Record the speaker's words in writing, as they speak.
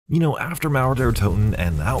You know, after Marauder Totem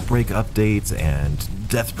and the Outbreak updates and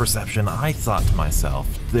Death Perception, I thought to myself,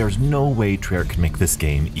 there's no way Treyarch can make this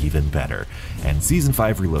game even better. And Season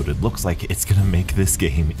 5 Reloaded looks like it's gonna make this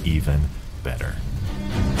game even better.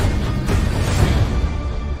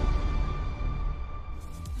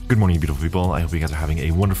 Good morning, beautiful people. I hope you guys are having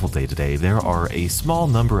a wonderful day today. There are a small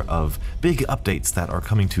number of big updates that are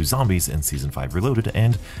coming to zombies in Season 5 Reloaded,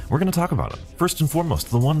 and we're going to talk about them. First and foremost,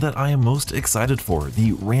 the one that I am most excited for,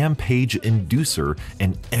 the Rampage Inducer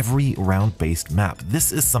in every round-based map.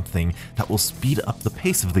 This is something that will speed up the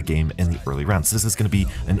pace of the game in the early rounds. This is going to be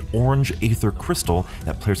an orange aether crystal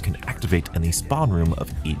that players can activate in the spawn room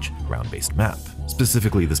of each round-based map.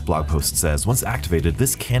 Specifically, this blog post says, once activated,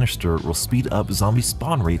 this canister will speed up zombie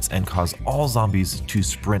spawn rates and cause all zombies to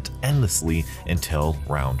sprint endlessly until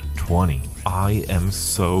round 20. I am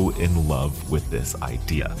so in love with this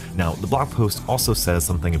idea. Now, the blog post also says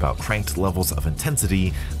something about cranked levels of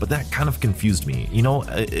intensity, but that kind of confused me. You know,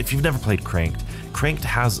 if you've never played Cranked, Cranked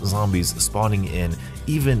has zombies spawning in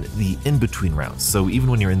even the in-between rounds. So even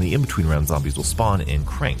when you're in the in-between rounds, zombies will spawn in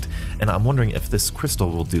Cranked. And I'm wondering if this crystal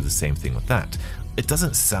will do the same thing with that. It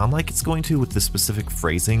doesn't sound like it's going to with the specific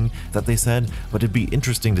phrasing that they said, but it'd be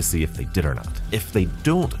interesting to see if they did or not. If they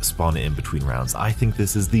don't spawn in between rounds, I think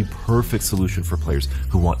this is the perfect solution for players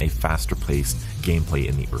who want a faster paced gameplay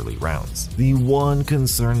in the early rounds. The one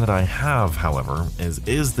concern that I have, however,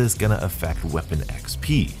 is this gonna affect weapon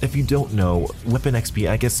XP? If you don't know, weapon XP,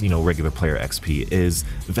 I guess, you know, regular player XP is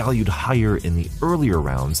valued higher in the earlier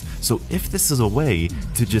rounds, so if this is a way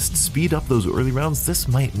to just speed up those early rounds, this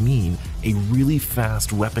might mean a really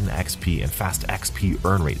fast weapon XP and fast XP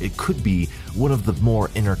earn rate. It could be one of the more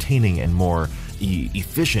entertaining and more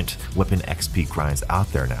efficient weapon XP grinds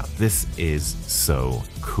out there now. This is so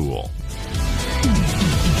cool.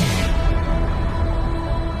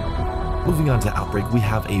 Moving on to Outbreak, we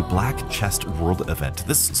have a Black Chest World event.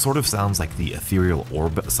 This sort of sounds like the Ethereal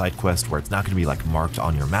Orb side quest, where it's not going to be like marked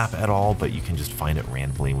on your map at all, but you can just find it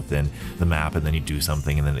randomly within the map, and then you do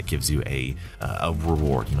something, and then it gives you a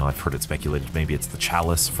reward. You know, I've heard it speculated maybe it's the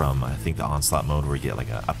Chalice from, I think, the Onslaught mode, where you get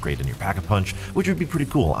like an upgrade in your Pack-a-Punch, which would be pretty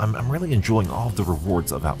cool. I'm really enjoying all of the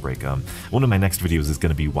rewards of Outbreak. One of my next videos is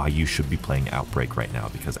going to be why you should be playing Outbreak right now,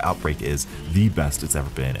 because Outbreak is the best it's ever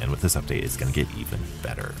been, and with this update, it's going to get even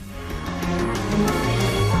better.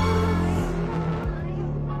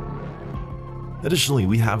 Additionally,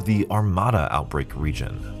 we have the Armada Outbreak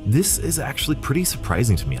region. This is actually pretty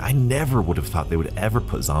surprising to me. I never would have thought they would ever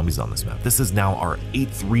put zombies on this map. This is now our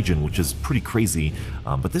 8th region, which is pretty crazy,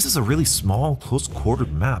 but this is a really small,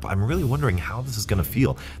 close-quartered map. I'm really wondering how this is going to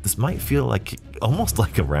feel. This might feel like almost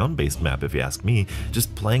like a round-based map, if you ask me.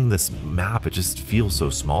 Just playing this map, it just feels so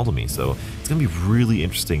small to me, so it's going to be really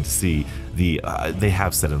interesting to see. They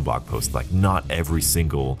have said in the blog post, like, not every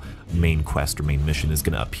single main quest or main mission is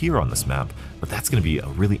going to appear on this map, but that's going to be a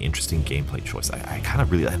really interesting gameplay choice. I kind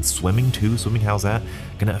of really, and swimming too, how's that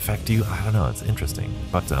going to affect you? I don't know, it's interesting.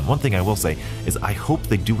 But one thing I will say is I hope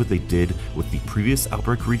they do what they did with the previous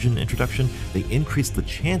Outbreak region introduction. They increase the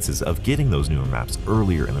chances of getting those newer maps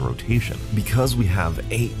earlier in the rotation. Because we have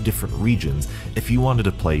 8 different regions, if you wanted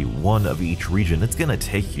to play one of each region, it's going to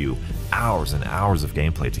take you hours and hours of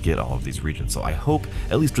gameplay to get all of these regions. So I hope,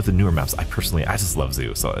 at least with the newer maps, I just love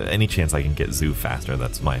Zoo, so any chance I can get Zoo faster,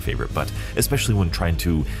 that's my favorite. But especially when trying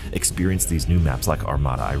to experience these new maps like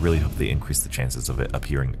Armada, I really hope they increase the chances of it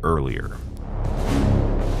appearing earlier.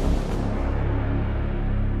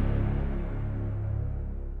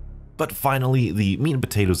 But finally, the meat and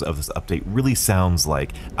potatoes of this update really sounds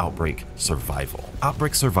like Outbreak Survival.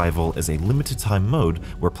 Outbreak Survival is a limited time mode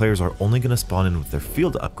where players are only going to spawn in with their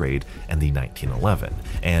field upgrade and the 1911.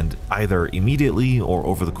 And either immediately or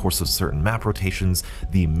over the course of certain map rotations,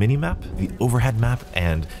 the minimap, the overhead map,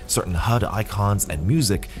 and certain HUD icons and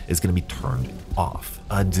music is going to be turned off.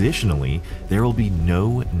 Additionally, there will be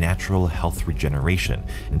no natural health regeneration.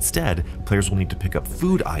 Instead, players will need to pick up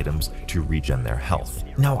food items to regen their health.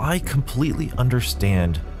 Now, I completely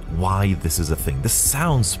understand why this is a thing. This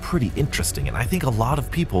sounds pretty interesting, and I think a lot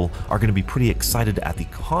of people are going to be pretty excited at the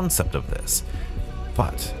concept of this.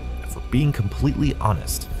 But, if we're being completely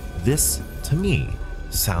honest, this, to me,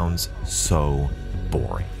 sounds so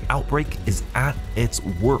boring. Outbreak is at its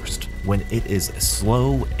worst when it is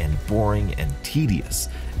slow and boring and tedious,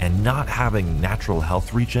 and not having natural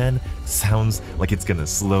health regen sounds like it's gonna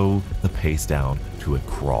slow the pace down to a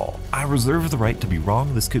crawl. I reserve the right to be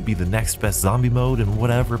wrong. This could be the next best zombie mode and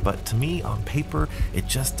whatever, but to me, on paper, it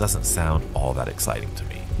just doesn't sound all that exciting to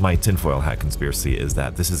me. My tinfoil hat conspiracy is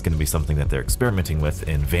that this is going to be something that they're experimenting with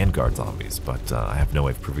in Vanguard zombies, but I have no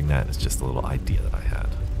way of proving that. It's just a little idea that I had.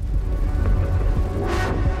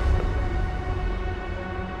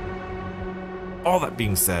 All that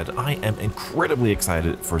being said, I am incredibly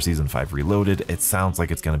excited for Season 5 Reloaded. It sounds like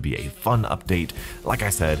it's going to be a fun update. Like I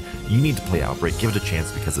said, you need to play Outbreak, give it a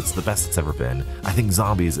chance because it's the best it's ever been. I think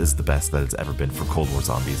Zombies is the best that it's ever been for Cold War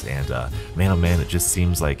Zombies, and man oh man, it just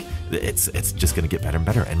seems like it's just going to get better and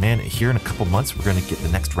better. And man, here in a couple months, we're going to get the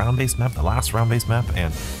next round-based map, the last round-based map,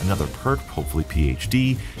 and another perk, hopefully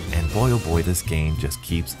PhD, and boy oh boy, this game just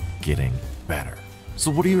keeps getting better. So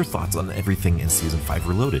what are your thoughts on everything in Season 5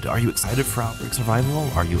 Reloaded? Are you excited for Outbreak Survival?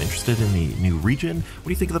 Are you interested in the new region? What do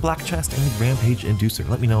you think of the Black Chest and the Rampage Inducer?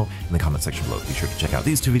 Let me know in the comment section below. Be sure to check out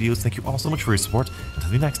these two videos. Thank you all so much for your support. Until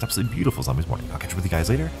the next episode of Beautiful Zombies Morning. I'll catch you with you guys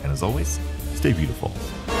later, and as always, stay beautiful.